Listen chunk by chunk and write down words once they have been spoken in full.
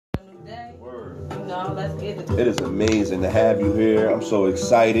let's get it. It is amazing to have you here. I'm so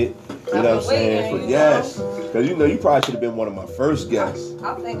excited. You know what I'm saying? Yes. Because you probably should have been one of my first guests.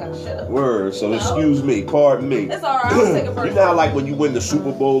 I think I should have. Word. So excuse me. Pardon me. It's all right. I'll take it first. You know how like when you win the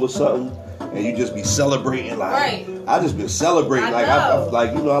Super Bowl or something and you just be celebrating like. Right. I just been celebrating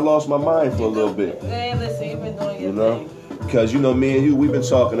I lost my mind for a little bit. Man, listen, you've been doing your thing. Because, me and you, we've been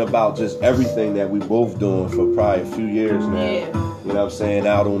talking about just everything that we both doing for probably a few years now. Yeah. You know what I'm saying?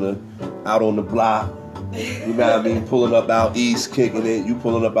 Out on the block. You know what I mean? Pulling up out east, kicking it. You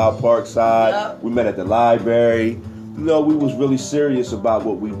pulling up out Parkside. Yep. We met at the library. We was really serious about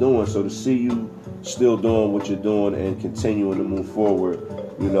what we doing. So to see you still doing what you're doing and continuing to move forward,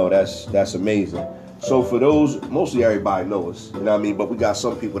 that's amazing. So for those, mostly everybody knows us. You know what I mean? But we got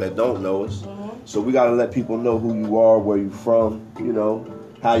some people that don't know us. So we got to let people know who you are, where you from,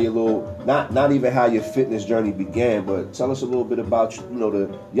 how your not even how your fitness journey began, but tell us a little bit about, the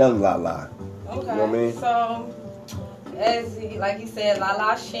young Lala. Okay. You know what I mean? So, like you said,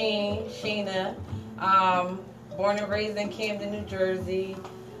 Lala Sheena, born and raised in Camden, New Jersey.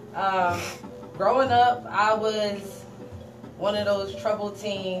 Growing up, I was one of those troubled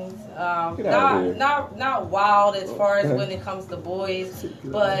teens. Not wild as far as when it comes to boys,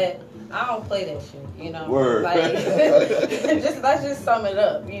 but I don't play that shit, Word. Like, let's just sum it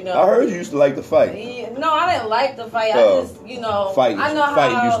up, I heard you used to like to fight. No, I didn't like to fight. I just, fighting, I know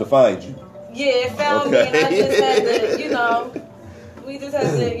fighting how, used to find you. Yeah, it found me, and I just had to, we just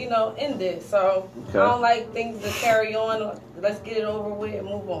had to, end it. So I don't like things to carry on. Let's get it over with and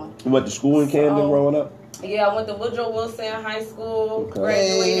move on. You went to school in Camden growing up? Yeah, I went to Woodrow Wilson High School.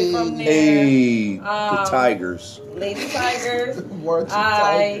 Graduated from there. Hey, the Tigers. Lady Tigers.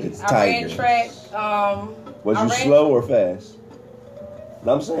 I ran track. Was you slow or fast?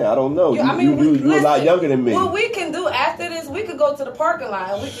 I'm saying I don't know. You're a lot younger than me. What we can do after this, we could go to the parking lot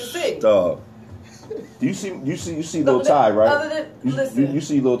and we can see. Dog. You see Lil Ty, right? You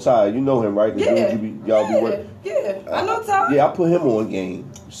see Lil Ty. You know him, right? The dude y'all be working. Yeah, I know Ty. Yeah, I put him on game.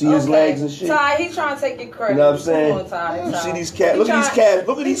 See his legs and shit. Ty, he's trying to take your credit. You know what I'm saying? Come on, Ty. You see these calves? Look at these calves.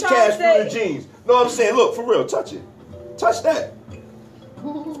 Look at these calves through the jeans. Know what I'm saying? Look, for real, touch it. Touch that.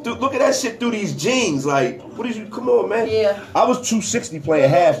 Dude, look at that shit through these jeans. Like, what is you? Come on, man. Yeah. I was 260 playing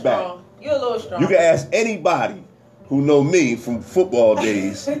halfback. You're a little strong. You can ask anybody who know me from football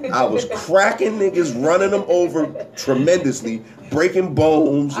days. I was cracking niggas, running them over tremendously, breaking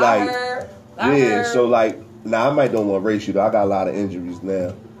bones. I heard. So like, I might don't want to race you though. I got a lot of injuries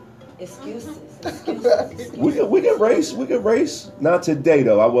now. Excuses. We can race. We can race. Not today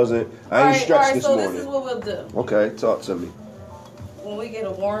though. I ain't stretched this morning. So this is what we'll do. Okay, talk to me. When we get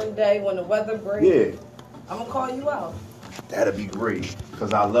a warm day, when the weather breaks, I'm gonna call you out. That'd be great,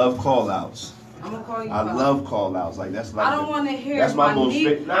 because I love call-outs. I'm gonna call you out. I love call-outs. Like, that's like... I don't want to hear that's my most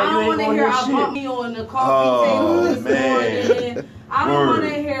I don't want to hear I bumped me on the coffee table this morning. I don't want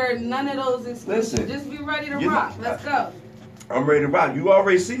to hear none of those excuses. Listen, just be ready to rock. Let's go. I'm ready to rock. You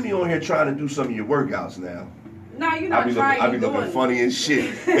already see me on here trying to do some of your workouts now. No, you're not trying. I be looking funny as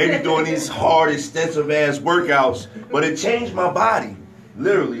shit. They be doing these hard, extensive-ass workouts, but it changed my body.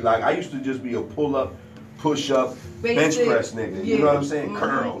 Literally, like, I used to just be a pull-up, push-up, bench press nigga. You know what I'm saying?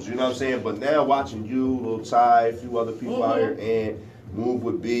 Curls, you know what I'm saying? But now watching you, Lil Ty, a few other people out here, and Move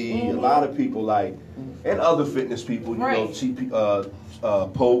with B, a lot of people like, and other fitness people, you know,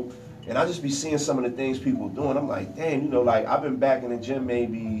 Pope. And I just be seeing some of the things people doing. I'm like, damn, like, I've been back in the gym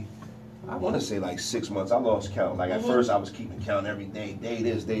maybe, I want to say like 6 months. I lost count. Like, at first I was keeping count every day, day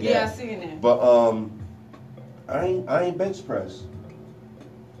this, day that. Yeah, I seen that. But I ain't bench pressed.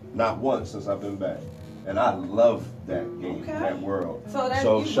 Not once since I've been back. And I love that game, that world.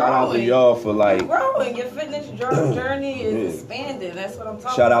 So shout out to y'all for like... You're growing. Your fitness journey is expanding. That's what I'm talking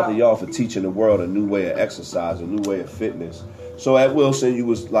about. Shout out to y'all for teaching the world a new way of exercise, a new way of fitness. So at Wilson, you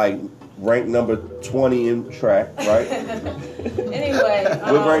was like ranked number 20 in track, right? Anyway.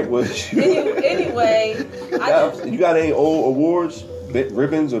 What rank was you? Anyway. You got any old awards,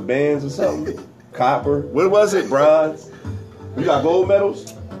 ribbons or bands or something? Copper? What was it? Bronze? You got gold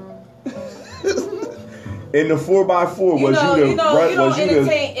medals? In the 4x4, you don't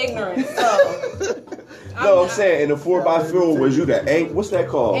entertain ignorance, so... I'm saying in the 4x4, was you the what's that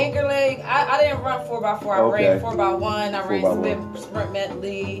called? Anchor leg. I didn't run 4x4. I ran 4x1. I ran sprint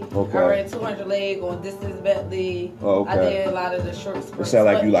medley. I ran 200 leg on distance medley. I did a lot of the short sprints. It sound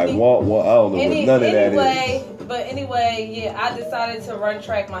like you like want. I don't know what none of that is. But anyway, yeah, I decided to run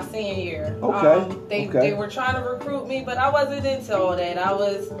track my senior year. They were trying to recruit me, but I wasn't into all that. I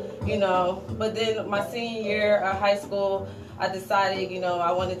was, but then my senior year of high school, I decided,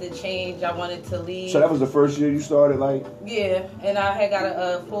 I wanted to change. I wanted to leave. So that was the first year you started, like? Yeah, and I had got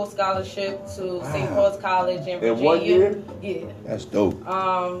a full scholarship to St. Paul's College in Virginia. In 1 year? Yeah. That's dope.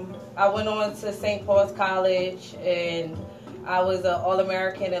 I went on to St. Paul's College, and I was an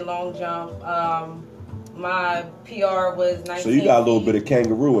All-American in long jump. My PR was 19 So you got a little bit of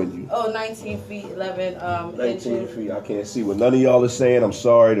kangaroo in you. Oh, 19 feet, 11 19 inches. feet. I can't see what none of y'all are saying. I'm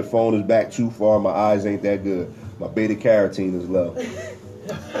sorry. The phone is back too far. My eyes ain't that good. My beta carotene is low.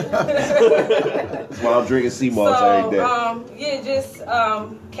 That's why I'm drinking sea moss every day. Just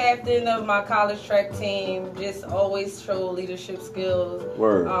captain of my college track team. Just always show leadership skills.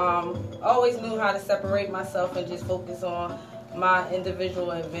 Word. Always knew how to separate myself and just focus on my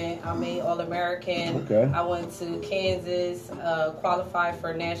individual event. I made All-American. Okay. I went to Kansas, qualified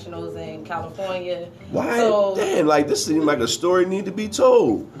for nationals in California. Why? So, damn, like this seems like a story need to be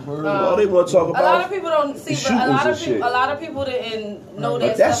told. All they want to talk about. A lot of people don't see, but a lot of people didn't know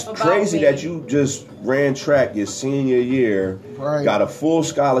that that's stuff about crazy me. that you just ran track your senior year, got a full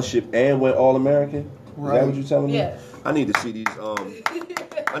scholarship, and went All-American. Right. Is that what you're telling me? Yes. I need to see these.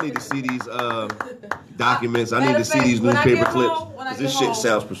 Documents. I need to see these newspaper clips. This shit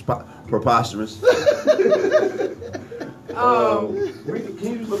sounds preposterous.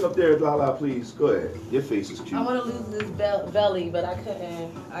 Can you look up there, Lala, please? Go ahead. Your face is cute. I want to lose this belly, but I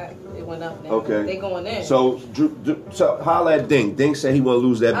couldn't. It went up now. Okay. They going in. So holla at Dink. Dink said he want to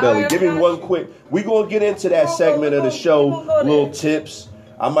lose that belly. Give me one quick. We gonna get into that segment of the show. Little tips.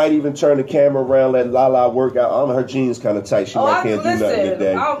 I might even turn the camera around, let Lala work out. Her jeans kind of tight. She can't do nothing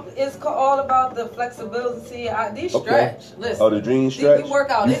today. It's all about the flexibility. These stretch. Listen. Oh, the jeans stretch? You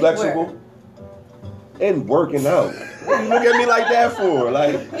work out you anywhere. Flexible? And working out. What you look at me like that for?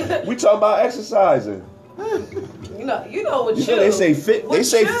 Like, we talking about exercising. You know what you. They say fit. They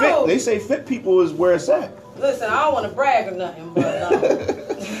say fit. They say fit people is where it's at. Listen, I don't want to brag or nothing, but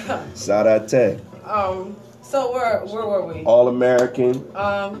Sadate. So where were we? All-American.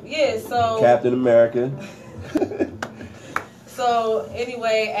 So Captain America. So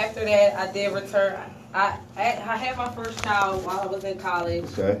anyway, after that, I did return. I had my first child while I was in college.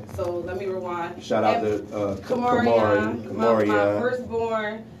 Okay. So let me rewind. Shout out to Kamarion. My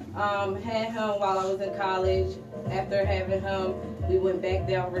firstborn. Had him while I was in college. After having him, we went back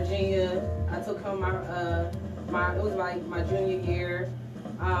down Virginia. I took him it was like my junior year.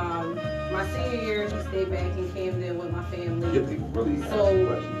 My senior year, he stayed back in Camden with my family. Your people really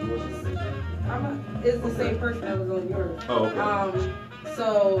it's the same person that was on yours. Oh,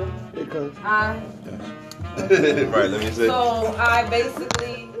 okay. Right, let me see. So I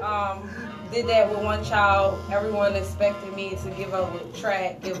basically did that with one child. Everyone expected me to give up with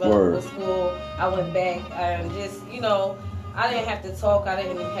track, give up with school. I went back and just, I didn't have to talk. I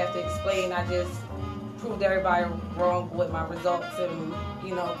didn't have to explain. I just proved everybody wrong with my results and,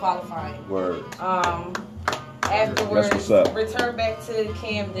 qualifying. Word. Afterwards, returned back to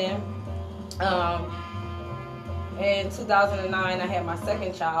Camden. In 2009, I had my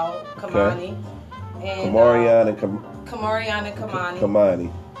second child, Kamani. And Kamarion and Kamani.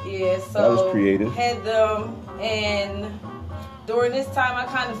 Yeah, so that was creative. Had them, and during this time, I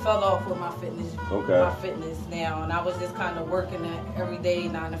kind of fell off with my fitness. My fitness now, and I was just kind of working it every day,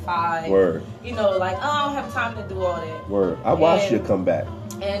 9 to 5. Word. I don't have time to do all that. Word. I watched you come back.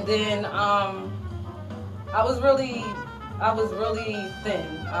 And then I was really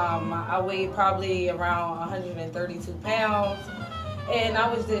thin. I weighed probably around 132 pounds, and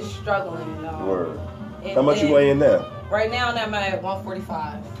I was just struggling. Word. How much you weighing now? Right now, I'm at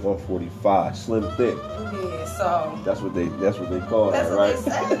 145. 145, slim thick. Yeah, so that's what they call that, right? They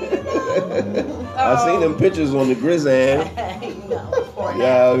say. I seen them pictures on the Grizzand.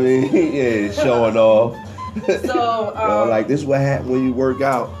 Yeah, I mean, yeah, showing off. So, like this what happened when you work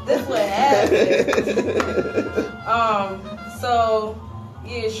out. This what happened. So,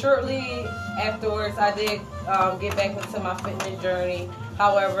 yeah, shortly afterwards, I did get back into my fitness journey.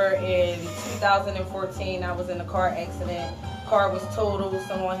 However, in 2014, I was in a car accident. Car was totaled.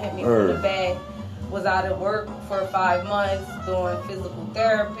 Someone hit me from the back. Was out of work for 5 months doing physical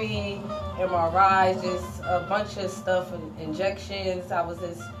therapy, MRIs, just a bunch of stuff, injections. I was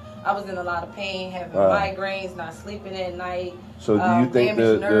in a lot of pain, having migraines, not sleeping at night. So do you think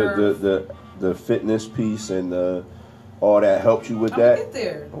the fitness piece and all that helped you with that? I'm gonna get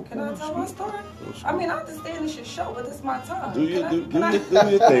there. Okay. Can I tell my story? I mean, I understand this your show, but it's my time. Do your thing,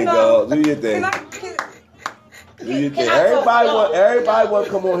 dog. Do your thing. Do your thing. Everybody want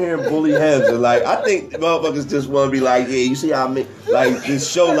to come on here and bully heads. And I think motherfuckers just want to be like, yeah, you see how I this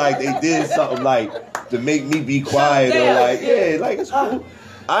show like they did something like to make me be quiet or it's cool.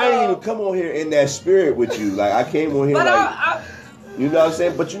 I ain't even come on here in that spirit with you. Like, I came on here you know what I'm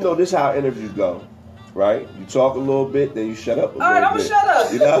saying? But you know, this is how interviews go, right? You talk a little bit, then you shut up a little bit. All right, I'm going to shut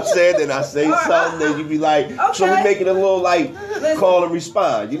up. You know what I'm saying? Then I say something, then you be like, okay. So we make it a little, like, call and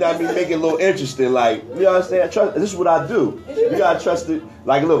respond. You know what I mean? Make it a little interesting. Like, you know what I'm saying? This is what I do. You got to trust it.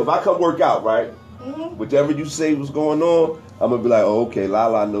 Like, look, if I come work out, right? Whatever you say was going on, I'm going to be like, oh, okay,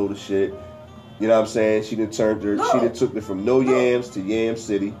 Lala know the shit. You know what I'm saying? She done turned her, she done took it from no yams to Yam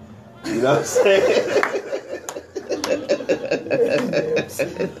City. You know what I'm saying?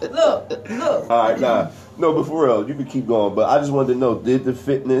 Look. All right, no, but for real, you can keep going. But I just wanted to know, did the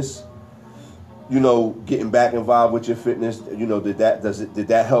fitness, you know, getting back involved with your fitness, you know, did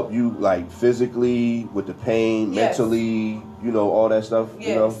that help you, like, physically with the pain, mentally, you know, all that stuff? Yeah.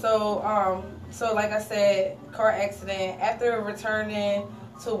 You know? So like I said, car accident. After returning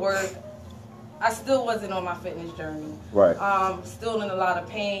to work, I still wasn't on my fitness journey. Right. Still in a lot of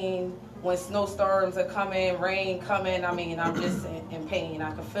pain. When snowstorms are coming, rain coming, I mean, I'm just in pain. I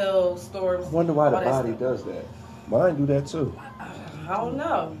can feel storms. I wonder why the body does that. Mine do that too. I don't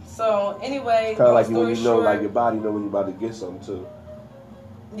know. So anyway, kind of like when you know, like your body know when you're about to get something too.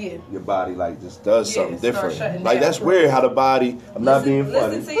 Yeah. Your body like just does something different. Like down. That's weird how the body. Not being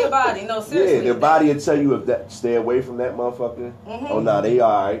funny. Listen to your body. No, seriously. Yeah, the body will tell you if that stay away from that motherfucker. Oh, nah, they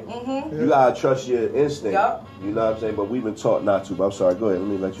alright. You gotta trust your instinct. Yep. You know what I'm saying? But we've been taught not to. But I'm sorry. Go ahead. Let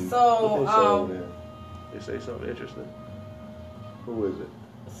me let you. So they say something interesting. Who is it?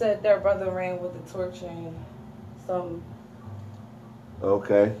 Said their brother ran with the torch and some.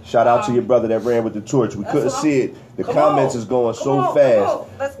 Okay. Shout out to your brother that ran with the torch. We couldn't see it. The comments is going so fast.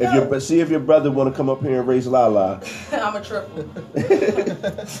 Let's go. See if your brother want to come up here and raise Lala. I'm a triple.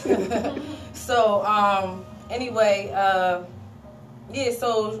 So, anyway, yeah,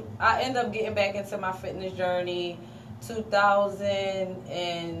 so I end up getting back into my fitness journey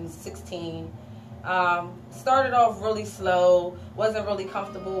 2016. Started off really slow, wasn't really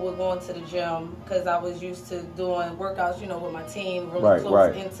comfortable with going to the gym because I was used to doing workouts, you know, with my team, really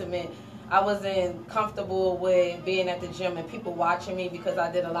close, intimate. I wasn't comfortable with being at the gym and people watching me because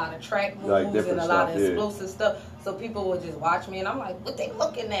I did a lot of track moves and a lot of explosive stuff. So people would just watch me and I'm like, what they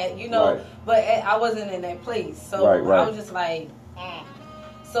looking at, you know? But I wasn't in that place. So I was just like,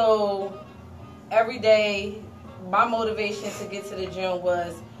 So every day, my motivation to get to the gym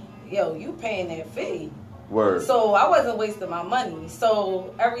was, yo, you paying that fee. Word. So I wasn't wasting my money.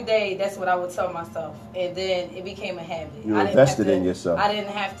 So every day, that's what I would tell myself. And then it became a habit. You invested in yourself. I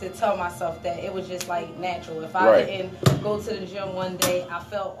didn't have to tell myself that. It was just like natural. If I didn't go to the gym one day, I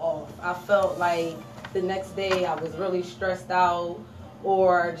felt off. I felt like the next day I was really stressed out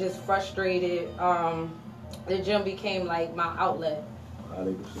or just frustrated. The gym became like my outlet.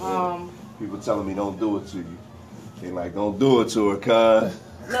 People telling me don't do it to you. They like, don't do it to her, cuz.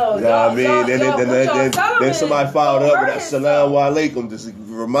 No, you know what I mean? Then somebody followed up with that Salam Alaikum to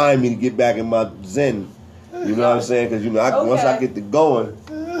remind me to get back in my zen. You know what I'm saying? Because, you know, once I get to going.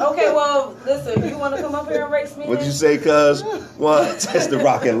 Okay, well, listen, you want to come up here and race me? What'd you say, cuz? One, test the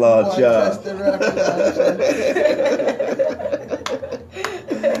rocket launcher.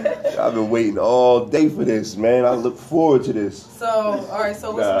 I've been waiting all day for this, man. I look forward to this. So, all right, so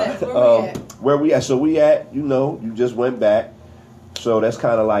what's next? Where we at? Where we at? So we at, you know, you just went back. So that's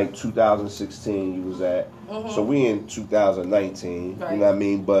kind of like 2016 you was at. So we in 2019, you know what I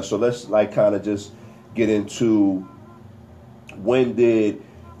mean? But so let's like kind of just get into when did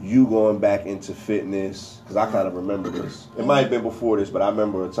you going back into fitness? Because I kind of remember this. It might have been before this, but I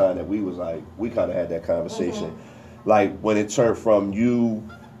remember a time that we was like, we kind of had that conversation. Like when it turned from you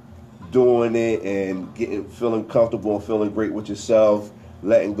doing it and feeling comfortable and feeling great with yourself,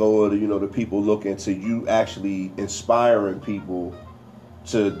 letting go of the, you know, the people looking to you actually inspiring people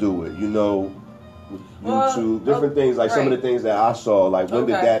to do it, you know, with YouTube, different things, like some of the things that I saw, like when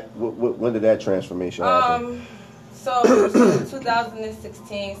did that transformation happen? So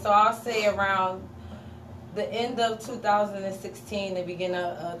 2016, so I'll say around the end of 2016, the beginning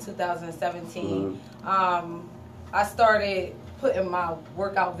of 2017, I started putting my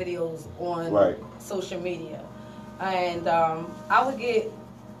workout videos on social media. And I would get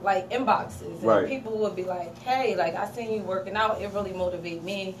like inboxes and people would be like, hey, like I seen you working out, it really motivated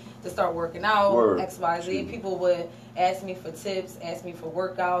me to start working out, XYZ. People would ask me for tips, ask me for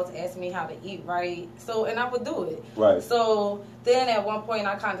workouts, ask me how to eat right. So, and I would do it. So then at one point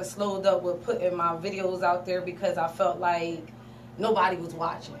I kind of slowed up with putting my videos out there because I felt like nobody was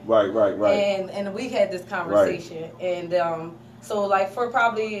watching. And we had this conversation and so like for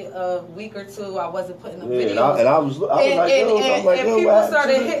probably a week or two, I wasn't putting up videos. And I was like, people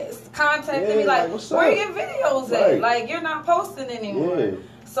started contacting me like, where are your videos at? Like you're not posting anymore.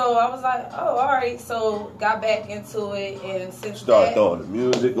 So I was like, oh, all right. So got back into it, and since start throwing the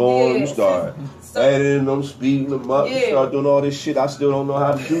music on, you start editing them, speeding them up, you start doing all this shit I still don't know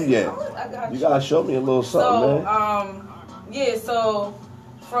how to do yet. You gotta show me a little something, man. So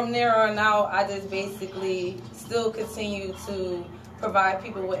from there on out, I just basically still continue to provide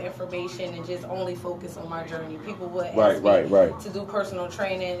people with information and just only focus on my journey. People would ask me to do personal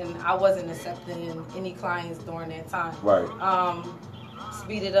training, and I wasn't accepting any clients during that time. Right.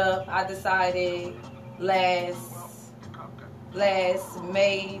 Speed it up. I decided last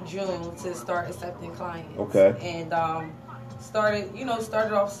May, June to start accepting clients. Okay. And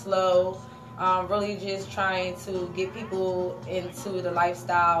started off slow. Really just trying to get people into the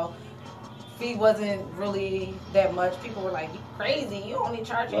lifestyle. Fee wasn't really that much. People were like, "You crazy? You only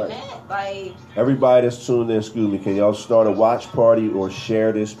charging that?" Like, everybody that's tuned in, excuse me, can y'all start a watch party or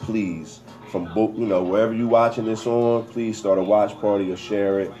share this, please? From both, wherever you watching this on, please start a watch party or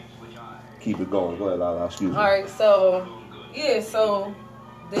share it. Keep it going. Go ahead, Lala. Excuse me. All right, so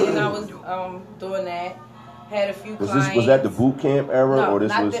then I was doing that. Had a few clients. Was that the boot camp era, no, or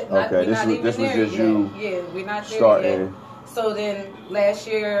this was okay? This was just you. Yeah, we're not there starting. yet. So then last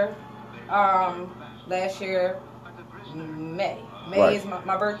year, May. May is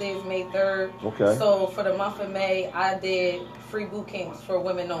my birthday is May 3rd. Okay. So for the month of May, I did free boot camps for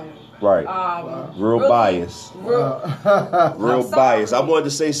women only. Right. Real bias. Real bias. I wanted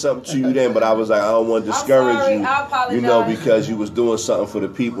to say something to you then, but I was like, I don't want to discourage you. I apologize. Because you was doing something for the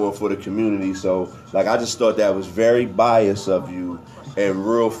people and for the community. So, like, I just thought that was very biased of you and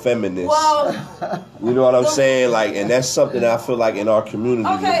real feminist. Well, you know what I'm saying? Like, and that's something that I feel like in our community,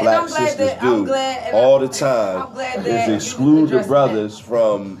 the black sisters do all the time, is exclude the brothers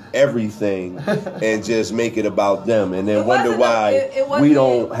from everything and just make it about them, and then wonder why we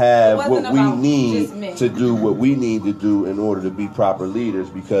don't have what we need to do what we need to do in order to be proper leaders,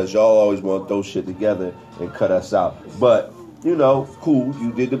 because y'all always want to throw shit together and cut us out. But cool.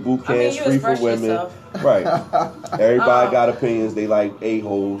 You did the boot camps, free for women. Yourself. Right. Everybody got opinions. They like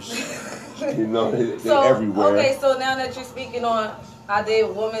a-holes. They're everywhere. Okay, so now that you're speaking on, I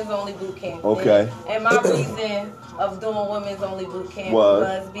did women's only boot camp. Okay. And my reason of doing women's only boot camp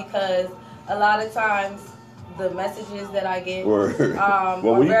was because a lot of times the messages that I get. Well,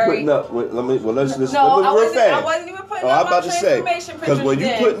 when you putting up, let's listen. I wasn't even putting up my transformation pictures. Because when you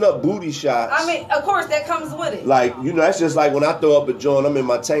putting up booty shots, I mean, of course that comes with it. Like, that's just like when I throw up a joint, I'm in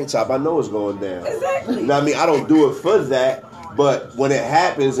my tank top, I know it's going down. Exactly. You know what I mean? I don't do it for that, but when it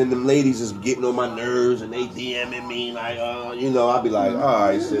happens and them ladies is getting on my nerves and they DMing me like, I'll be like, all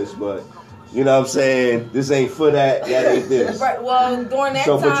right, sis, but. You know what I'm saying? This ain't for that. That ain't this. Right. Well, during that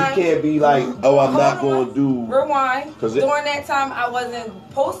time. But you can't be like, I'm not going to do. Rewind. During that time, I wasn't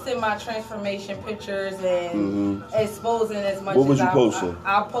posting my transformation pictures and exposing as much. What was you posting?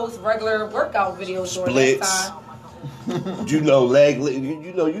 I post regular workout videos during that time. Leg.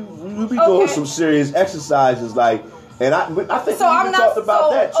 You be doing some serious exercises like. And I think we even talked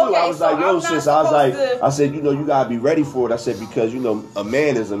about that too. I was like, yo, sis. I said, you gotta be ready for it. I said, because a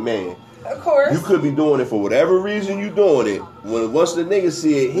man is a man. Of course. You could be doing it for whatever reason you doing it. Once the nigga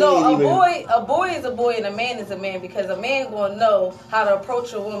see it, a boy is a boy and a man is a man, because a man gonna know how to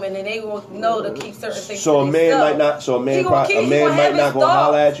approach a woman and they will know to keep certain things. So a man might not. So a man might not gonna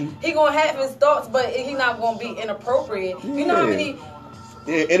holler at you. He gonna have his thoughts, but he not gonna be inappropriate. You know how many.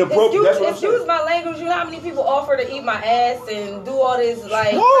 Yeah, inappropriate. Excuse my language. You know how many people offer to eat my ass and do all this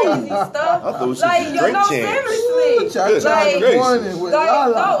crazy stuff? I thought it was seriously. No, seriously.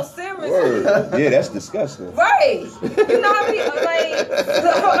 Word. Yeah, that's disgusting. Right. You know how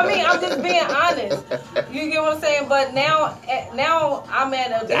many I'm just being honest. You get what I'm saying? But now I'm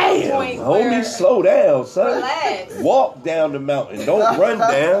at a point where homie, slow down, son. Relax. Walk down the mountain. Don't run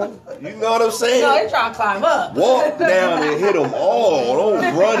down. You know what I'm saying? No, they trying to climb up. Walk down and hit them all.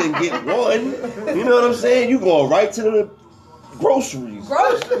 Don't run and get one. You know what I'm saying? You going right to the groceries.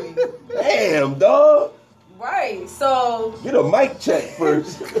 Damn, dog. Right. So get a mic check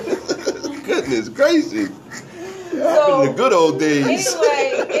first. Goodness gracious. Happened in the good old days.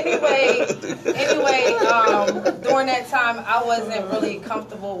 Anyway, during that time I wasn't really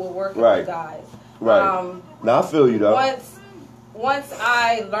comfortable with working with guys. Right. Now I feel you though. Once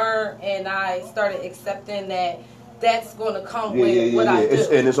I learned and I started accepting that's going to come with what I do.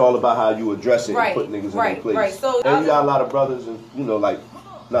 And it's all about how you address it and put niggas in their place. Right. So and you got a lot of brothers, and I don't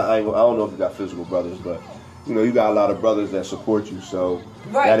know if you got physical brothers, but you got a lot of brothers that support you, so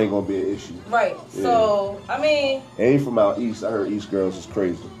that ain't gonna be an issue. Right. Yeah. So ain't from out east. I heard East girls is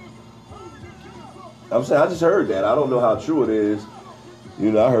crazy. I'm saying I just heard that. I don't know how true it is.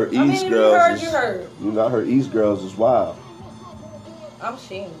 I heard East girls. You heard. I heard East girls is wild. I'm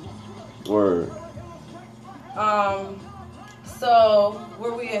Sheena. Word. So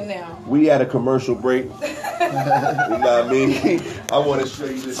where we at now? We at a commercial break. You know what I mean? I want to show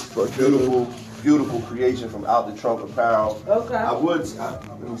you this beautiful, beautiful creation from Out the Trunk Apparel. Okay. Let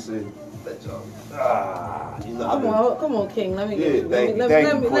me see. You know, come on, King. Let me. Yeah, thank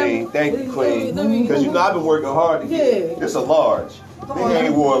you, Queen. Thank you, Queen. Because you know I've been working hard to get this a large. They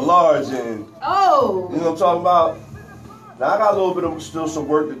ain't wore a large in. Oh. You know what I'm talking about? Now I got a little bit of still some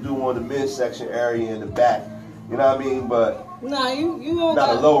work to do on the midsection area in the back. You know what I mean? But nah, you don't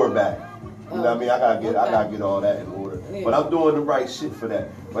not a lower back. You know what I mean? I gotta get all that in order. Yeah. But I'm doing the right shit for that.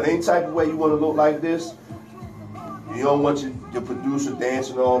 But any type of way you want to look like this, you don't want your producer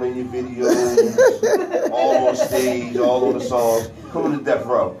dancing all in your videos, all on stage, all on the songs. Coming to Death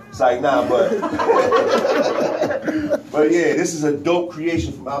Row. It's like, nah, but yeah, this is a dope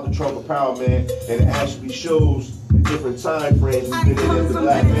creation from Out the Trunk Apparel, man, and it actually shows the different time frames we've been in as a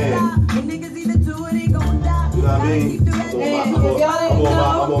black man. You know what I mean?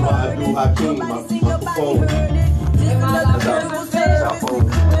 I'm on my Abdul Hakim, my phone. That's our phone.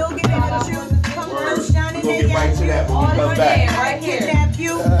 We're gonna get right to that when we come back. Right here.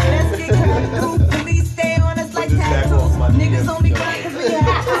 Let's get careful. Please stay on us like tattoos. Niggas only cry cause we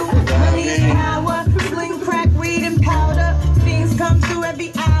have to. Money and power. Sling, crack, weed, and powder. Things come through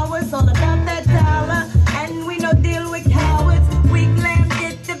every hour. It's all about that dollar. And we no deal with cowards. Weak lamb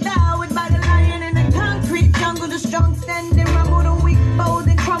get devoured by the lion in the concrete jungle. The strong stand and rumble. The weak fold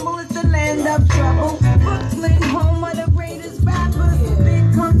and crumble. It's the land of trouble. Brooklyn, home of the greatest rappers.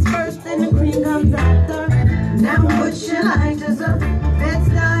 Big comes first and the cream comes after. Now put your lighters up,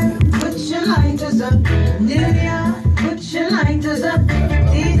 Bed-Stuy, put your lighters up, New York, put your lighters up,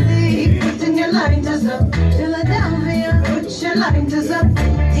 DC, putting your lighters up, Philadelphia, put your lighters up,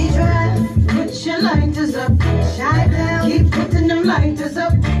 Detroit, put your lighters up, Chi-Town, keep putting them lighters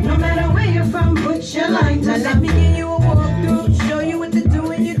up, no matter where you're from, put your lighters up. Now let me give you a walkthrough, show you what to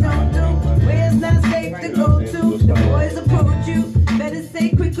do and you don't do, where's not safe to go to, the boys approach you, better stay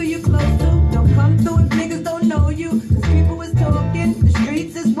quick or you close to, don't come through if niggas don't know you, cause people is talking, the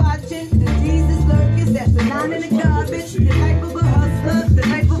streets is watching, the D's is lurking, that's the line in the garbage, the life of a hustler, the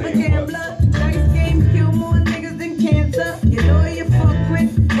life of a gambler, dice game kill more niggas than cancer, you know you fuck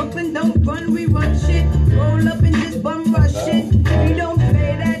with, Brooklyn don't run, we run shit, roll up and just bum rush shit, we don't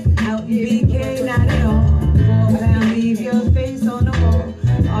play that, out BK not at all, 4 pound leave your face on the wall,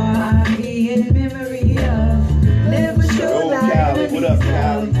 R.I.P. in memory of, never show life,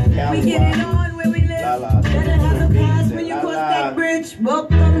 we get it on where we live, better have a pass when you cross that bridge,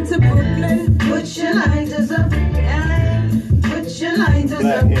 welcome to Brooklyn, put your lighters up, LA, put your lighters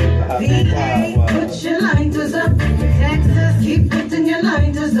up, VA, put your lighters up, Texas, keep putting your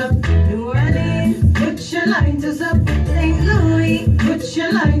lighters up, New Orleans, put your lighters up, St. Louis, put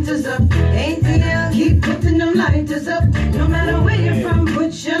your lighters up, ATL, keep putting them lighters up, no matter where you're from,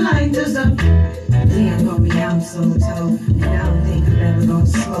 put your lighters up. Damn, homie, I'm so told, and I don't think I'm ever gonna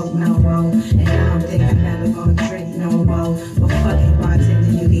smoke no more, and I don't think I'm ever gonna drink no more, but fucking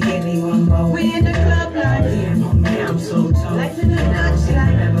bartender, you can give me one more. We in the club like, damn, homie, I'm so told, like in the Dutch like,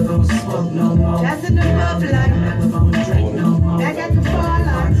 I'm never gonna smoke no more, that's in the pub like, I'm never gonna drink no more, back at the bar like,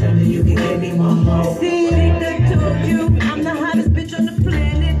 bartender, you can give me one more. See, nigga told you, I'm the hottest bitch on the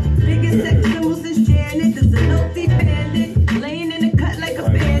planet, biggest sex symbol since Janet, there's a low-key bandit, laying in the cut like a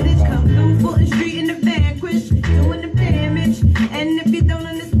bandage, come through Fulton Street in the vanquish, doing the damage, and if you don't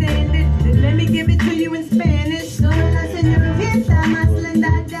understand it, then let me give it to you in Spanish. So la señorita más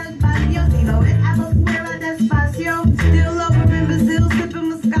linda del barrio, si lo ves a fuera despacio, still over in Brazil sipping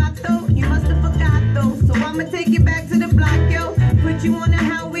Moscato, you must have forgot though, so I'ma take you back to the block, yo, put you on a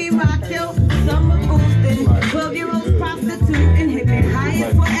how we rock, yo, summer boosting, 12-year-olds prostituting, hit me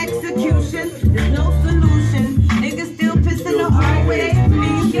higher for execution, there's no solution, niggas still pissing the hard way,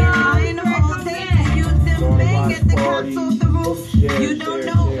 me lying all day, you them bang at the cops off the roof, you don't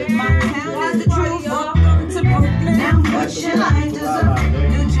know, my town is the truth, welcome to Brooklyn, now put your lighters up,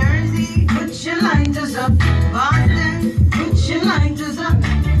 New Jersey, put your lighters up, Boston, put your lighters up,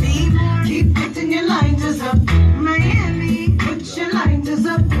 Baltimore, keep putting your lighters up, Miami, put your lighters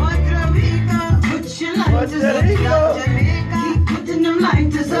up, Puerto Rico, put your lighters up, Jamaica, keep putting them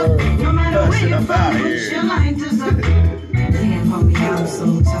lighters up, no matter where you're from, put your lighters up. Damn, homie, I'm so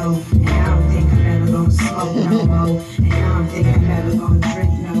told, and I don't think I'm ever gonna smoke no more, and I don't think I'm ever gonna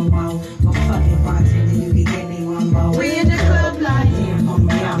drink no more, but fucking bartender, you can give me one more. We in the club like, damn,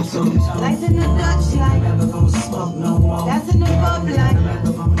 homie, I'm so told, lights in the Dutch like, I'm never gonna smoke no more, that's in the pub like, I'm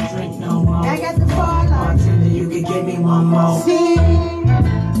never gonna drink no more, I got the bar like, bartender, you can give me one more. See?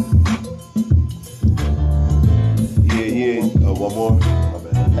 Yeah, one more.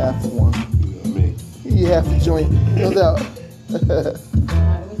 half of one. Me. He half a joint, no doubt.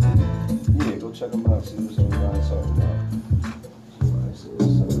 Yeah, go check them out. See what everybody's talking about.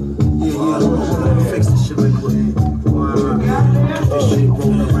 Yeah, fix this shit right quick. This shit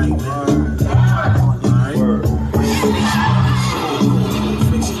rolling right now. Word.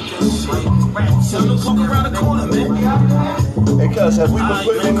 So look around the corner, man. Hey, cuz, have we been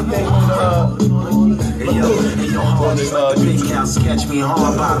putting anything on Hey yo, hard just like the big house, catch me in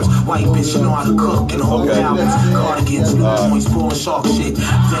hard bottles. White bitch, you know how to cook and hold albums. Cardigans, new joints, pulling shark shit.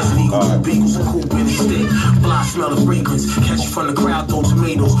 Desert Eagles, beagles, and cool in the stick. Fly smell the fragrance, catch you from the crowd, throw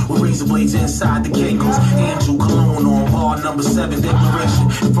tomatoes with razor blades inside the Caicos. Angel Cologne on bar number 7 declaration.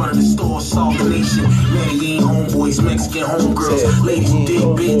 In front of the store, Salt the Nation. Medellin homeboys, Mexican homegirls. Ladies who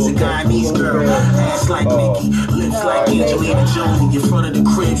dig bids, a Guyanese girl. Ass like Nicki, lips like Angelina Jolie. In front of the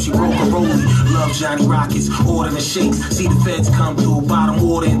crib, she broke a rollie. Love Johnny Rockets, ordering the shakes. See the feds come through, bottom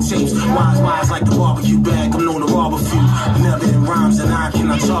water and tapes. Wise like the barbecue bag, I'm known to rob a few. Never in rhymes and I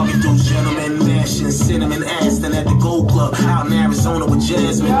cannot target those gentlemen. Mashing cinnamon Aston at the Gold Club. Out in Arizona with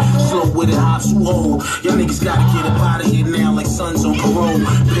Jasmine. Slow with it, hops who old. Y'all niggas gotta get up out of here now like sons on parole.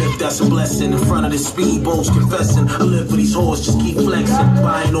 Piff, that's a blessing. In front of the speedboats confessing. I live for these hoes, just keep flexing.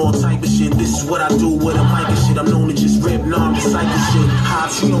 Buying all type of shit. This is what I do with a mic and shit. I'm known to just rip, non-recycle shit.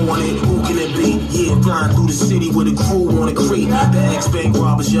 Hops, you know on it, who can it be? Yeah, flying through the city with a crew on a creep. The ex-bank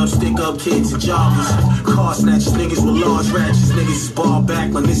robbers, yup, stick up kids and joggers. Car snatchers, niggas with large ratchets. Niggas is ball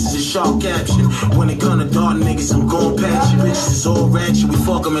back, but this is a sharp caption. When it come to dart niggas, I'm gon' patch you. Bitches is all ratchet, we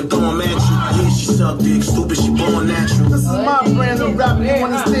fuck them and throw them at you. Yeah, she suck dick, stupid, she born natural. This is my brand of rap, you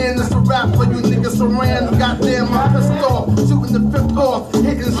understand? This a rap for you niggas so random. Goddamn, I'm pissed off, shooting the fifth off.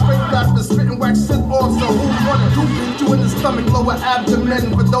 Hitting straight rappers, spitting wax shit off. So who wanna do you in the stomach, lower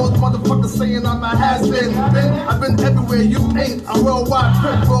abdomen? For those motherfuckers saying I'm a has-been. I've been everywhere, you ain't. I'm worldwide,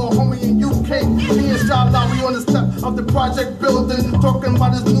 trip, bro, homie, and you can't. Me and Shala, we on the step of the project building. Talking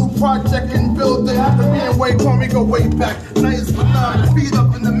about this new project in building. The being way call me go way back. Nice for now, speed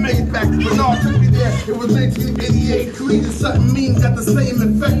up in the Maybach. But no, it took me there, it was 1988. Created something mean, got the same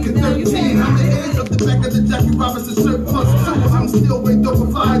effect in 13. I'm the edge of the back of the Jackie Robinson shirt plus 2. I'm still way doper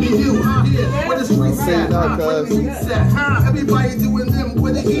fly than you. Yeah, where the streets at? Where the streets at? Everybody doing them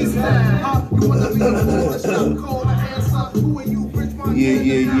where the east at? You wanna be the stuff cold and answer? Who are you, Rich Montana?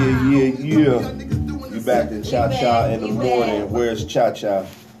 Yeah. You back to Cha-Cha in the morning. Where's Cha-Cha?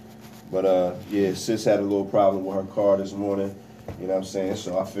 But yeah, sis had a little problem with her car this morning. You know what I'm saying?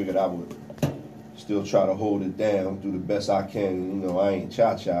 So I figured I would still try to hold it down, do the best I can. You know, I ain't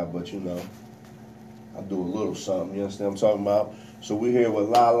Cha-Cha, but you know, I do a little something. You understand what I'm talking about? So we're here with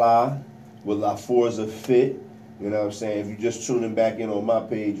Lala, with La Forza Fit. You know what I'm saying? If you're just tuning back in on my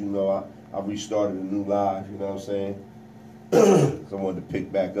page, you know, I restarted a new live, you know what I'm saying? Because I wanted to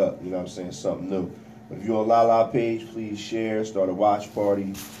pick back up, you know what I'm saying, something new. But if you're on Lala page, please share, start a watch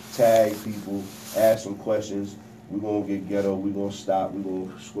party, tag people, ask some questions. We're going to get ghetto, we're going to stop, we're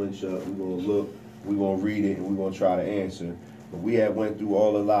going to switch up, we're going to look, we're going to read it, and we're going to try to answer. But we had went through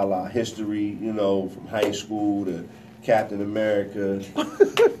all of Lala history, you know, from high school to Captain America,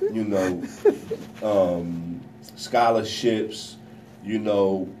 you know, scholarships, you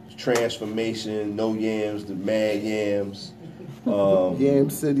know, transformation, no yams, the mad yams. Yam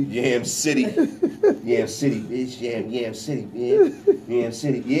City. Yam City. Yam City, bitch. Yam City, bitch. Yam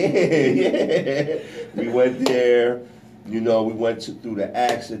City. Yeah. We went there. You know, we went through the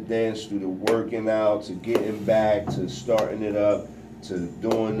accidents, through the working out, to getting back, to starting it up, to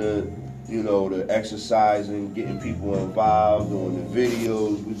doing the, you know, the exercising, getting people involved, doing the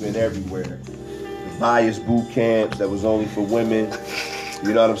videos. We've been everywhere. The bias boot camps that was only for women.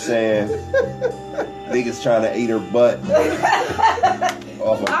 You know what I'm saying? Niggas trying to eat her butt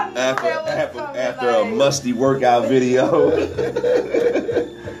after a musty workout video.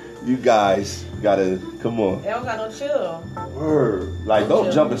 You guys gotta come on. They don't got no chill. Word. Like, don't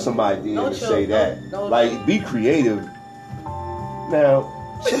chill. jump in somebody's DM and say that. No like, chill. be creative.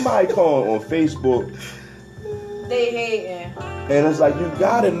 Now, somebody calling on Facebook, They hating. and it's like, you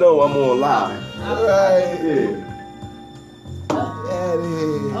gotta know I'm on live. Right. Yeah.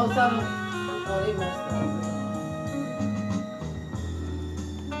 Oh, tell them. Oh, they messed up.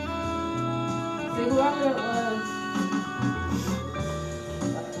 See, whoever it was.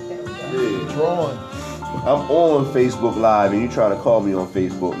 Yeah. Drawing. I'm on Facebook Live, and you trying to call me on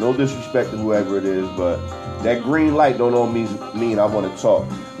Facebook. No disrespect to whoever it is, but that green light don't always mean I want to talk.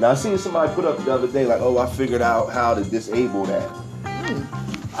 Now, I seen somebody put up the other day, like, oh, I figured out how to disable that.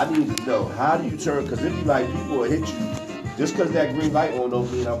 I need to know, how do you turn, because if you like, people will hit you. Just because that green light on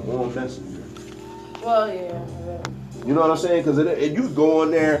don't mean I'm on Messenger. Well, yeah. You know what I'm saying? Because you go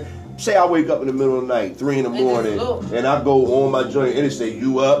in there. Say I wake up in the middle of the night, 3 in the morning, and I go on my joint and it say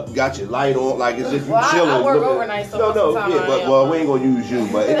you up, got your light on, like as if you chilling. I work overnight, so we ain't gonna use you,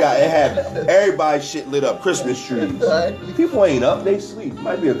 but it had everybody's shit lit up, Christmas trees. People ain't up, they sleep.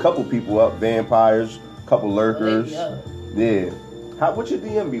 Might be a couple people up, vampires, couple lurkers. Yeah. What's your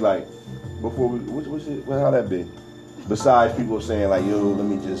DM be like? Before how that be? Besides people saying like, yo, let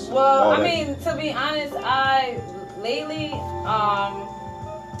me just. Well, I mean, to be honest, lately,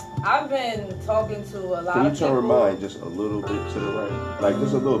 I've been talking to a lot of people. Can you turn mine just a little bit to the right? Like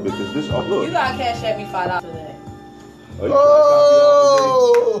just a little bit, because this, oh look. You got cash at me $5 today.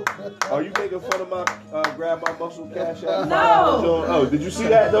 Oh, are you making fun of my grab my muscle cash app? No. Oh, did you see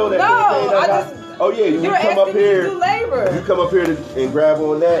that though? Oh yeah, you come up here. Do labor. You come up here and grab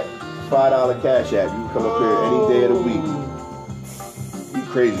on that $5 cash app. You come up here any day of the week. You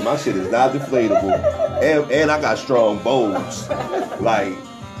crazy? My shit is not deflatable, and I got strong bones. Like.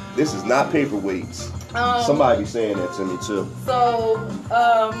 This is not paperweights. Somebody be saying that to me too. So,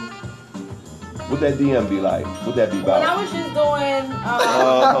 what that DM be like? What that be about? When I was just doing,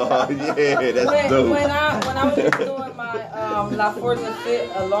 yeah, that's dope. When I was just doing my La Forza Fit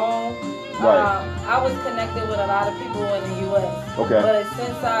alone, I was connected with a lot of people in the U.S. Okay. But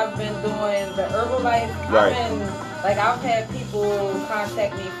since I've been doing the Herbalife, I've had people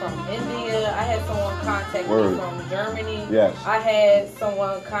contact me from India. I had someone contact me from Germany. Yes. I had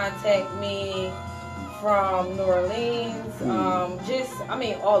someone contact me from New Orleans.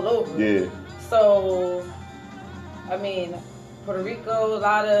 All over. Yeah. So, Puerto Rico, a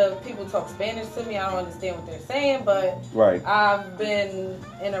lot of people talk Spanish to me. I don't understand what they're saying, but I've been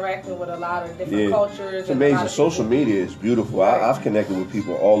interacting with a lot of different cultures. It's amazing. Social media is beautiful. I've connected with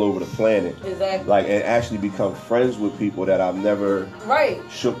people all over the planet. Exactly. Like, and actually become friends with people that I've never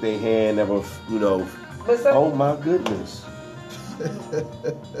shook their hand, never, oh my goodness.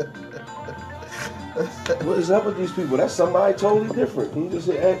 What is up with these people? That's somebody totally different. Can you just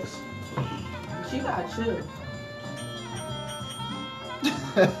hit X? She got chill.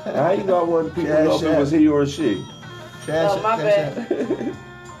 How you know I want people to know if it was he or she? My bad.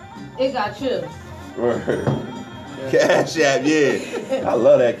 It got chill. Cash App, yeah. I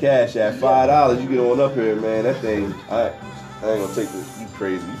love that Cash App. $5, you get on up here, man. That thing, I ain't gonna take this. You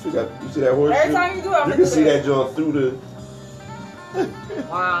crazy. You see that horse? Every time you do it, you can see that joint through the.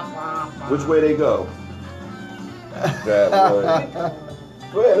 Which way they go? Bad boy.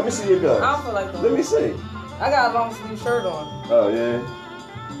 Go ahead, let me see your guns. I don't feel like that. Let me see. I got a long sleeve shirt on. Oh, yeah?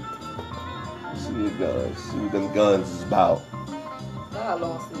 Let me see your guns. See what them guns is about. I got a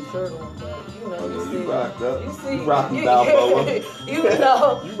long sleeve shirt on, but you rocked up. You see. You rocking Balboa. You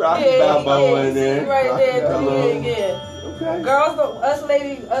know. You rocking Balboa in there. Right there. Yeah. Okay. Girls, us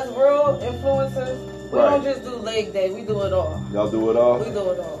ladies, us real influencers, we don't just do leg day. We do it all. Y'all do it all? We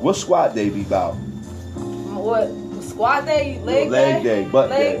do it all. What squat day be about? What? Squat day? Leg day? Butt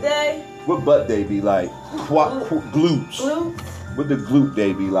leg day? What butt day be like? Glutes. Glutes? What the glute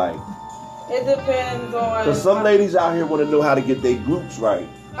day be like? It depends on... Because some ladies out here want to know how to get their glutes right.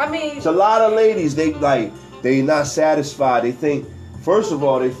 I mean... It's a lot of ladies, they not satisfied. They think, first of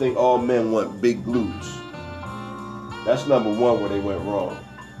all, all men want big glutes. That's number one where they went wrong.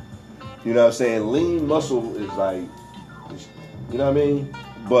 You know what I'm saying? Lean muscle is like, you know what I mean?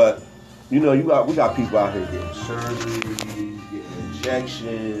 But, we got people out here getting surgeries, getting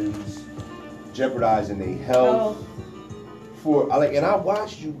injections, jeopardizing their health. And I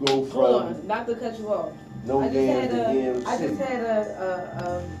watched you go from. Hold on, not to cut you off. I just had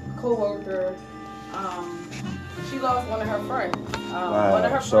a coworker. She lost one of her friends.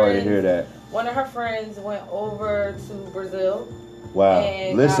 Wow, sorry to hear that. One of her friends went over to Brazil. Wow.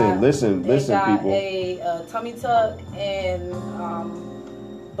 And listen, got people. A tummy tuck and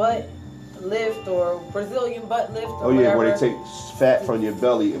butt lift or Brazilian butt lift or whatever. Where they take fat from your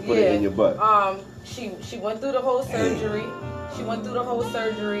belly and put it in your butt. She went through the whole surgery. She went through the whole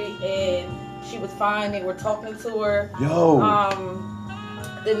surgery and she was fine. They were talking to her. Yo.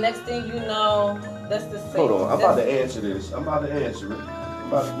 The next thing you know, that's the same. Hold on, I'm about to answer this. I'm about to answer it.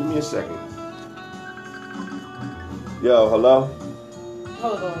 Give me a second. Yo, hello?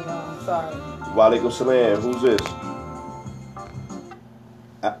 Hold on, y'all. I'm sorry. Walaikum salam. Who's this?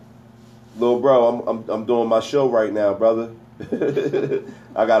 Little bro, I'm doing my show right now, brother.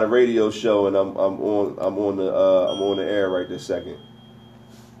 I got a radio show and I'm on the air right this second.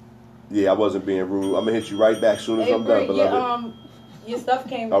 Yeah, I wasn't being rude. I'm gonna hit you right back as soon as I'm done, beloved. Your stuff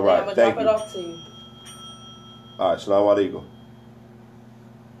came. All right, I'm gonna thank drop you. it off to you. All right, salam alaikum.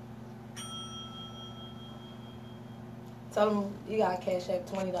 Tell them you got cash at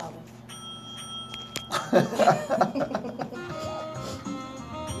 $20. $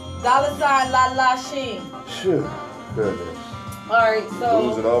 La La Sheen. Sure. Goodness. Alright, so.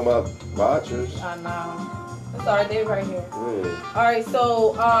 Losing all my watchers. I know. It's alright, they right here. Yeah. Alright,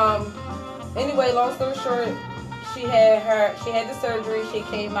 so anyway, long story short, she had the surgery. She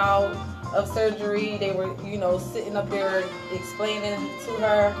came out of surgery. They were, sitting up there explaining to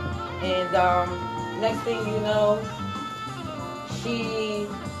her, and next thing you know, she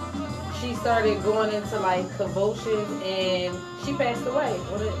started going into like convulsions, and she passed away.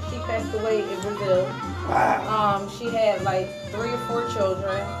 She passed away in Brazil. Wow. She had like 3 or 4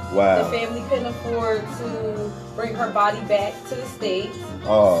 children. Wow. The family couldn't afford to bring her body back to the States.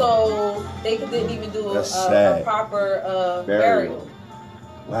 Oh. So they didn't even do a proper burial.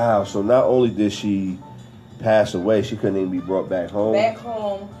 Wow. So not only did she pass away, she couldn't even be brought back home. Back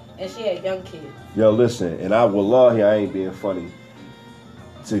home, and she had young kids. Yo, listen, and wallahi, I ain't being funny.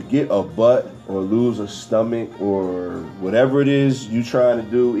 To get a butt or lose a stomach or whatever it is you trying to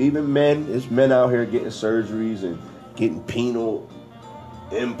do, even men, there's men out here getting surgeries and getting penile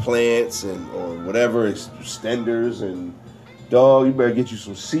implants and or whatever, extenders, and dog, you better get you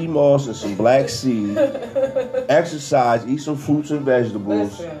some sea moss and some black seed. Exercise, eat some fruits and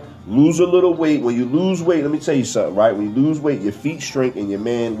vegetables. Listen. Lose a little weight. When you lose weight, let me tell you something, right? When you lose weight, your feet shrink and your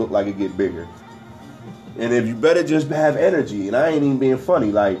man look like it get bigger. And if you better just have energy, and I ain't even being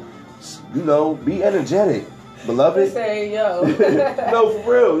funny, like, be energetic, beloved. Say, yo. No,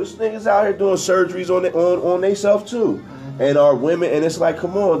 for real. This niggas out here doing surgeries on themselves too. And our women, and it's like,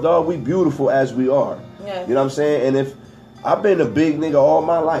 come on, dog, we beautiful as we are. Yeah. You know what I'm saying? And if I've been a big nigga all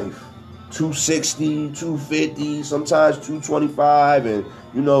my life, 260, 250, sometimes 225, and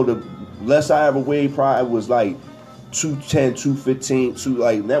the less I ever weighed probably was like 210, 215,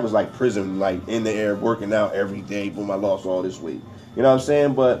 that was like prison, like in the air, working out every day, boom, I lost all this weight. You know what I'm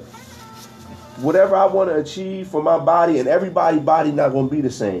saying? But whatever I want to achieve for my body, and everybody's body not going to be the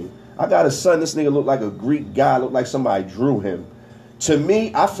same. I got a son, this nigga look like a Greek guy, look like somebody drew him. To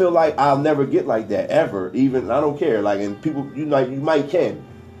me, I feel like I'll never get like that, ever. Even, I don't care. Like, and people, you might can.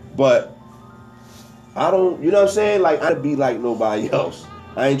 But I don't, you know what I'm saying? Like, I'd be like nobody else.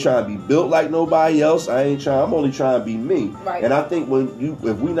 I ain't trying to be built like nobody else. I'm only trying to be me. Right. And I think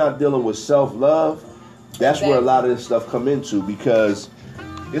if we not dealing with self-love, that's where a lot of this stuff come into, because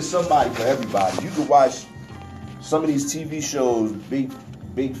it's somebody for everybody. You can watch some of these TV shows, big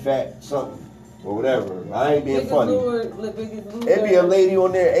fat something or whatever. I ain't being funny. It be a lady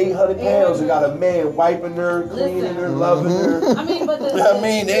on there, 800 pounds, and got a man wiping her, cleaning her, loving her. I mean, but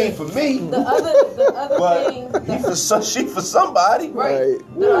they ain't for me. The other thing, she for somebody. Right.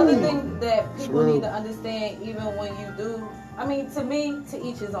 The other thing that people need to understand, even when you do, I mean, to me, to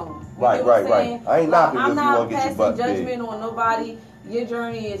each his own. Right. I ain't knocking if you want to get your butt big. I'm not passing judgment on nobody. Your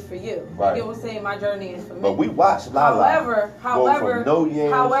journey is for you. Right. You get what I'm saying? My journey is for me. But we watch Lala.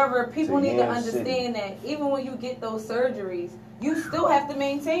 However, people need to understand that even when you get those surgeries, you still have to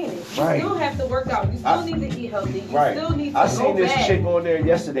maintain it. You still have to work out. You still need to eat healthy. You still need to I seen this chick on there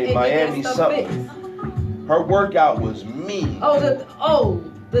yesterday, Miami something. Her workout was mean.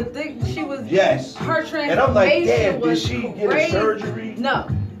 The thing she was. Yes. Her transformation. And I'm like, damn, did was she get crazy. a surgery? No.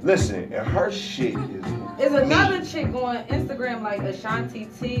 Listen, and her shit is. There's another chick on Instagram like Ashanti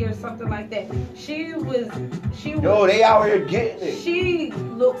T or something like that. She was. Yo, they out here getting it. She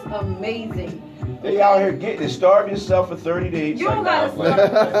looks amazing. They out here getting it. Starve yourself for 30 days. You don't gotta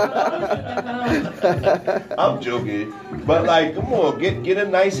starve. I'm joking. But like, come on, get a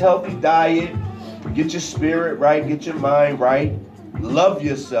nice healthy diet. Get your spirit right. Get your mind right. Love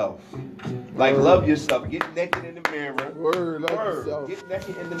yourself. Like, love yourself. Get naked in the mirror. Word. Get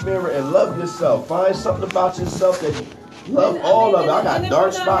naked in the mirror and love yourself. Find something about yourself that you love. All of it. I got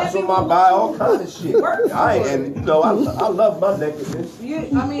dark spots on my body, all kind of shit. I love my nakedness.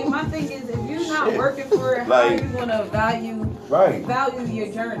 My thing is, if you're not working for it, how are you going to value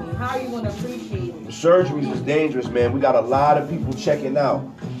your journey? How are you going to appreciate it? Surgeries is dangerous, man. We got a lot of people checking out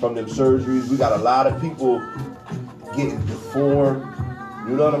from them surgeries. We got a lot of people getting deformed.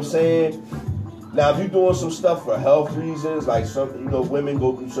 You know what I'm saying? Now, if you're doing some stuff for health reasons, like women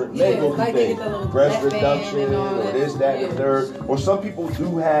go through certain, men go through things, breast reduction, or this, that, and the third. Or some people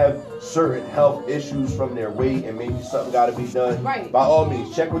do have certain health issues from their weight, and maybe something got to be done. Right. By all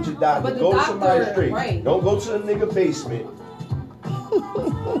means, check with your doctor. But go to somebody straight. Right. Don't go to the nigga basement.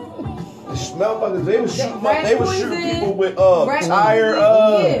 The smell buggers, they was shooting people with tire.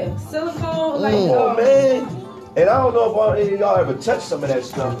 Silicone. Man. And I don't know if any of y'all ever touched some of that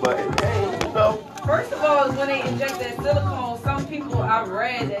stuff, but First of all, when they inject that silicone, some people, I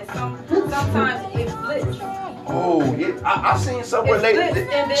read that sometimes it flips. Oh, yeah. I seen somewhere It's lately.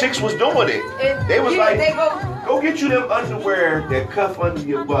 this, and then- Chicks was doing it. They was like, they go get you them underwear that cuff under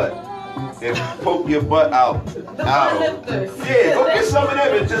your butt and poke your butt out. the butt lifters. Yeah, go get some of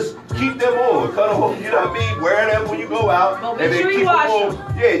them and just keep them on. Cut them on, you know what I mean? Wear them when you go out. But and make sure then you keep wash them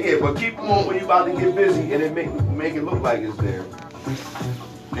on. Yeah, but keep them on when you about to get busy and then make it look like it's there.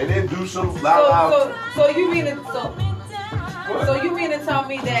 And then do some loud. So you mean to tell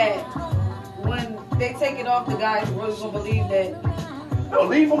me that when they take it off, the guys really gonna believe that? No,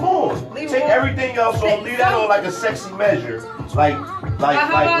 leave them on. Leave Take them on. everything else on. Leave that on like a sexy measure. Like. How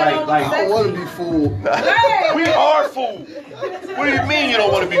about I don't want to be fooled. Hey, We are fooled. What do you mean you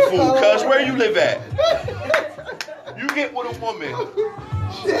don't want to be fooled? Cuz where you live at? You get with a woman.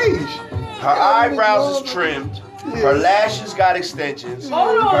 Sheesh. Her eyebrows is trimmed. Her lashes got extensions.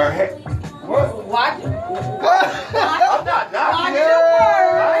 Hold on. Her hair. What? Watch I'm not knocking your it. I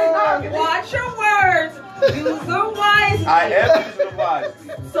ain't knocking words. it. Watch your words. Use them wisely. I am using them wisely.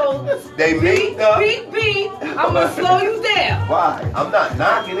 So They beat, made up. beat. I'm gonna slow you down. Why? I'm not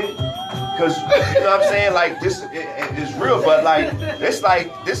knocking it. Cause you know what I'm saying, like this is real, but like it's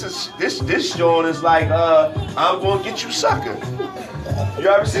like this joint is like I'm gonna get you sucker. You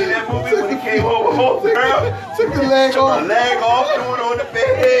ever seen that movie when he came home with old girl? Took the leg Took off. her leg off, threw it on the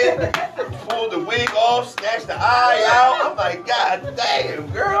bed, pulled the wig off, snatched the eye out. I'm like, God damn,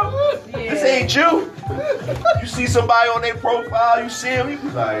 girl, this ain't you. You see somebody on their profile, you see him, you be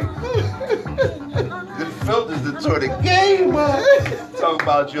like, the filters that tore the game up. Talking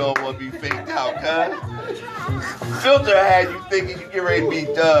about you don't want to be faked out, cuz. Filter had you thinking you get ready to be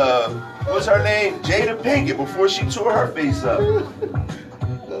what's her name? Jada Pinkett before she tore her face up.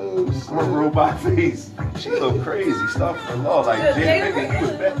 Her robot face. She look crazy. Stuff for law. Like Jada Pinkett, you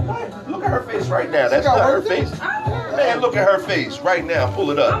was bad. What? Look at her face right now. That's not her face. Man, look at her face right now.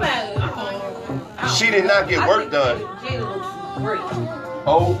 Pull it up. She did not get work done. Jada looks great.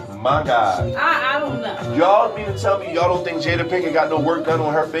 Oh my God. I don't know. Y'all mean to tell me y'all don't think Jada Pinkett got no work done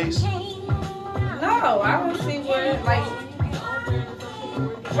on her face? No, I don't see where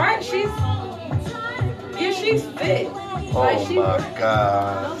right, she's fit. Oh my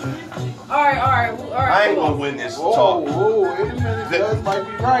God. All right. I ain't gonna win this Whoa, talk. whoa, wait a minute. Cuz might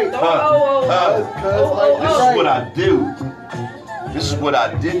be right. Cuz Cuz this is what I do. This is what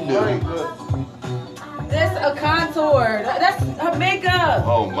I didn't do. That's a contour. That's her makeup.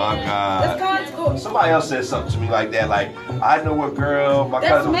 Oh my That's God. contour. Somebody else said something to me like that. Like, I know a girl, my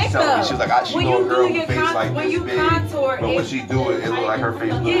That's cousin was telling me, makeup. she was like, she When know a you girl do with your face like when this you big. contour, But when she do it, it look like her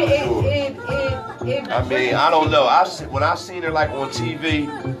face look short. I mean, I don't know. When I seen her like on TV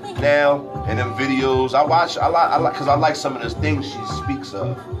now and them videos, I like because I like some of the things she speaks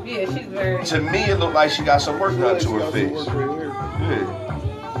of. Yeah, she's very. To me, it looked like she got some work done to her face.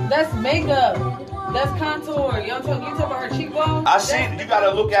 Yeah. That's makeup. That's contour. You talking about her cheekbone? I see. You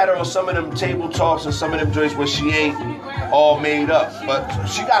gotta look at her on some of them table talks and some of them joints where she ain't all made up, but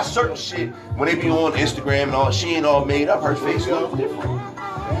she got certain shit when they be on Instagram and all. She ain't all made up. Her face look different.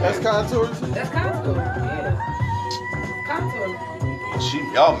 That's contour. That's contour. Yeah. Contour.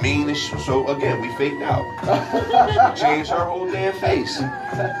 Y'all mean as shit. So again, we faked out. Changed her whole damn face.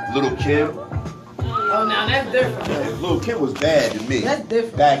 Little Kim. Oh, now that's different. Little Kim was bad to me. That's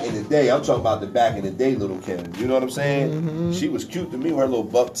different. Back in the day, I'm talking about the back in the day, Little Kim. You know what I'm saying? Mm-hmm. She was cute to me with her little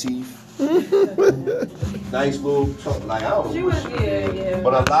buck teeth. Nice little, like I don't know. She was, yeah.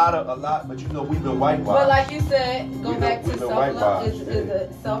 But a lot. But you know, we've been whitewashed. But like you said, go back to we've been self-love. whitewashed, Is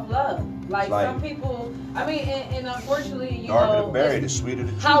a self-love. Like some people, I mean, and unfortunately, you darker know, the berry, the sweeter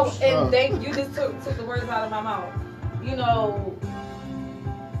the juice. how and you just took the words out of my mouth. You know,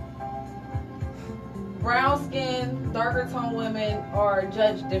 brown skin, darker tone women are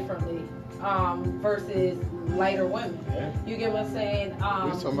judged differently versus lighter women. You get what I'm saying?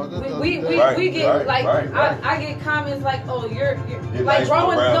 We get I get comments like, oh, you're like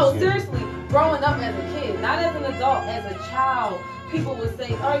growing seriously, growing up as a kid, not as an adult, as a child, people would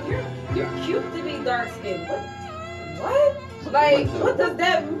say, oh, you're cute to be dark skinned. What? Like, what does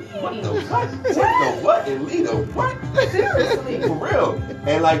that mean? What the what? And Lita, what? Seriously. For real.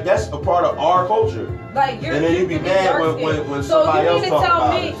 And like that's a part of our culture. Like you're and then you be mad when somebody else talk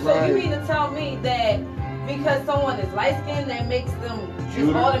about it. So you mean to tell me that because someone is light skinned that makes them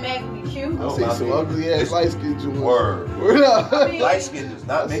just automatically cute? I see some ugly ass light skinned word. I mean, light skin does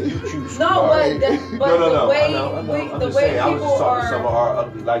not make you cute. No, but the way the way people I was just talking are. to some of our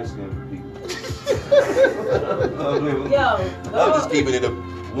ugly light skinned people. Yo, I'm just keeping it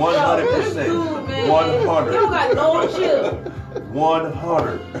 100%. 100. You don't got no chill.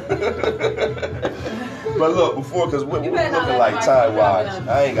 100. But look, before, because we're You looking better not like let time Mike wise. come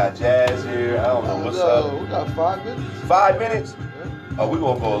I ain't got Jazz here. I don't know what's up. We got 5 minutes. 5 minutes? Oh, we're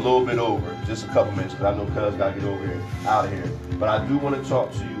going to go a little bit over. Just a couple minutes, because I know Cuz got to get over here, out of here. But I do want to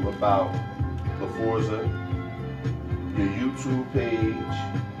talk to you about LaForza, your YouTube page,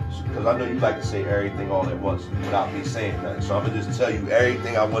 because I know you like to say everything all at once without me saying nothing. So I'm going to just tell you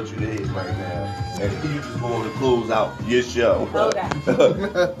everything I want you to hit right now. And you just going to close out your show. Okay.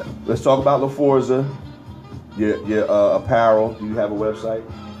 Let's talk about LaForza, your apparel. Do you have a website?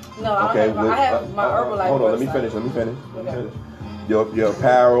 No, I have my Herbalife hold on, website. let me finish. Okay. Your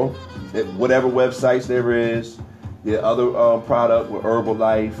apparel, whatever websites there is, your other product with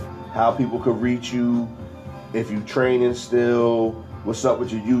Herbalife, how people could reach you, if you training still, what's up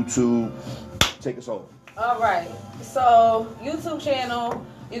with your YouTube. Take us home. All right. So YouTube channel,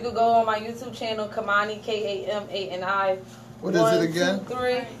 you could go on my YouTube channel, Kamani, Kamani. What is it again? 1, 2,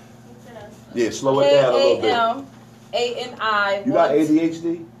 3. Yeah, slow it down a little bit. Kamani. You got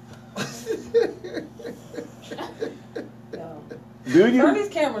ADHD? No. Do you? Turn these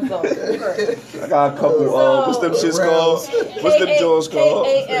cameras off. I got a couple, what's them shits called? What's them Jones called?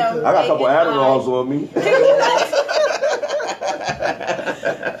 I got a couple Adderalls on me.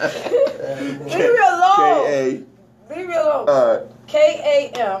 Leave me alone. K-A. Leave me alone. All right.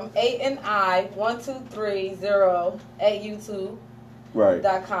 KAMANI1230 at YouTube.com. Right.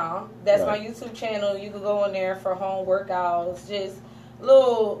 That's Right. my YouTube channel. You can go on there for home workouts, just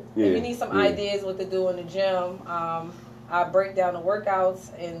little. Yeah, If you need some ideas what to do in the gym, I break down the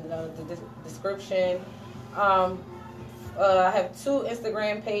workouts in the description. I have 2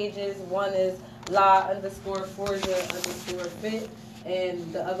 Instagram pages. One is la_Forza_fit,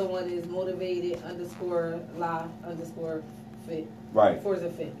 and the other one is motivated_la_fit. Right. Forza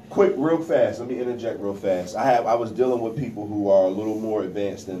Fit. Quick, real fast. Let me interject real fast. I was dealing with people who are a little more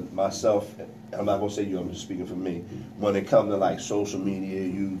advanced than myself. I'm not gonna say you. I'm just speaking for me. When it comes to like social media,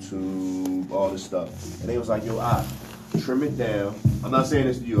 YouTube, all this stuff, and they was like, "Yo, trim it down." I'm not saying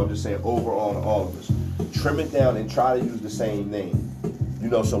this to you. I'm just saying overall to all of us. Trim it down and try to use the same name. You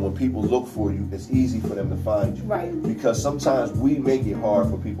know, so when people look for you, it's easy for them to find you. Right. Because sometimes we make it hard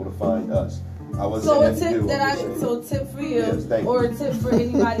for people to find us. I wasn't So a saying that to tip you, that I'm I just saying. so a tip for you, Yes, thank or you. a tip for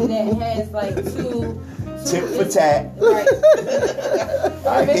anybody that has like two Tip for tat. Right.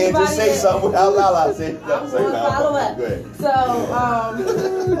 I can't just say something without Lala saying I'm going to follow up. Go ahead.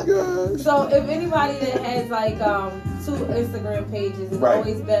 So if anybody that has like 2 Instagram pages, it's Right.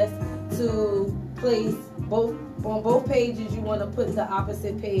 always best to place both on both pages. You want to put the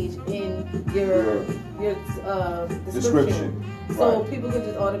opposite page in your description. So Right. people can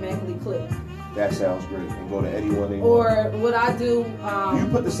just automatically click. That sounds great. And go to anyone they Or want. what I do, You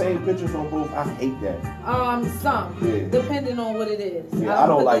put the same pictures on both. I hate that. some, Yeah. depending on what it is. Yeah, I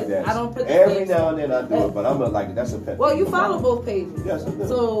don't put like the- that. I don't put the Every same now and then I do it, but I'm not like it. That's a pet. Well, you peeve. follow both pages. Yes, I do.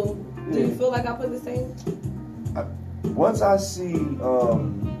 So, do you Yeah. feel like I put the same? Once I see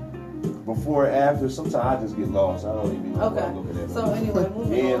before and after, sometimes I just get lost. I don't even know what Okay. I'm looking at. So anyway,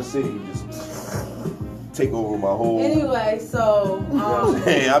 moving AM on. City just take over my whole. Anyway, so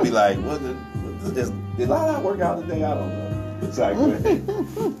Hey, I'll be like, did Lala work out today? I don't know. It's like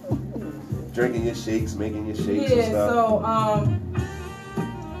drinking your shakes, making your shakes and yeah, stuff. so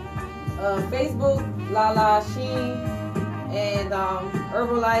Facebook, Lala Sheen, and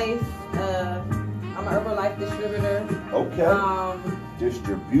Herbalife. I'm an Herbalife distributor. Okay.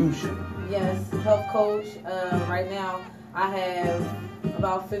 Distribution. Yes, health coach. Right now, I have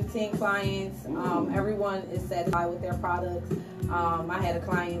about 15 clients. Everyone is satisfied with their products. I had a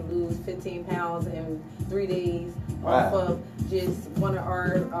client lose 15 pounds in 3 days off of just one of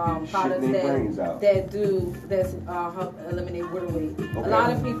our products that's help eliminate water weight. Okay. A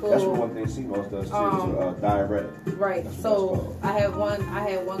lot of people. That's one thing CMOS does too. It's diuretic. Right. That's what So that's called. I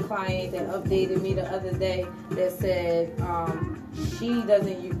had one client that updated me the other day that said she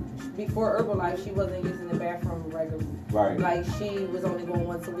doesn't use, before Herbalife she wasn't using the bathroom regularly. Right. Like she was only going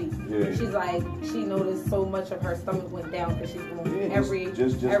once a week. Yeah. She's like she noticed so much of her stomach went down because she's going every day.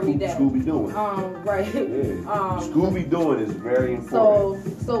 Scooby doing. Right. Yeah. Scooby doing is very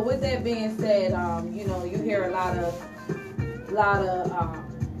important. So with that being said, you know, you hear a lot of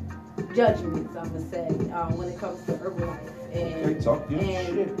judgments, I'm gonna say, when it comes to Herbalife. Okay, talk your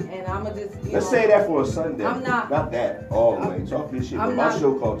shit. And I'm gonna just Let's say that for a Sunday. I'm not that all the way. Talk your shit. But my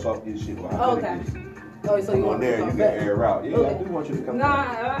show called Talk Your Shit. Okay. Oh, so you on want there, to you come can back? air out. Yeah, Okay. I do want you to come Nah,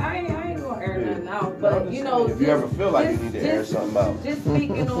 back. I ain't gonna air nothing out. No, But I'm just you know, saying, if you ever feel like you need to air something out. Just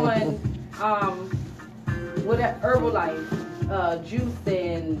speaking on with that Herbalife, juice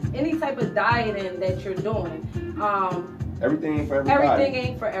and any type of dieting that you're doing, Everything ain't for everybody. Everything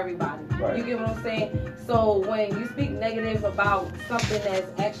ain't for everybody. Right. You get what I'm saying? So when you speak negative about something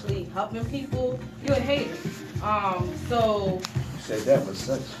that's actually helping people, you're a hater. So You say that with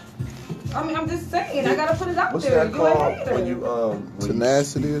such. I mean, I'm just saying. I gotta put it out What's there. that You a called hater. when you when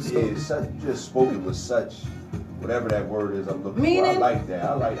Tenacity you, or something? Yeah, such, you just spoke it with such, whatever that word is. I'm looking for. I Meaning? like that.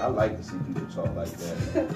 I like to see people talk like that.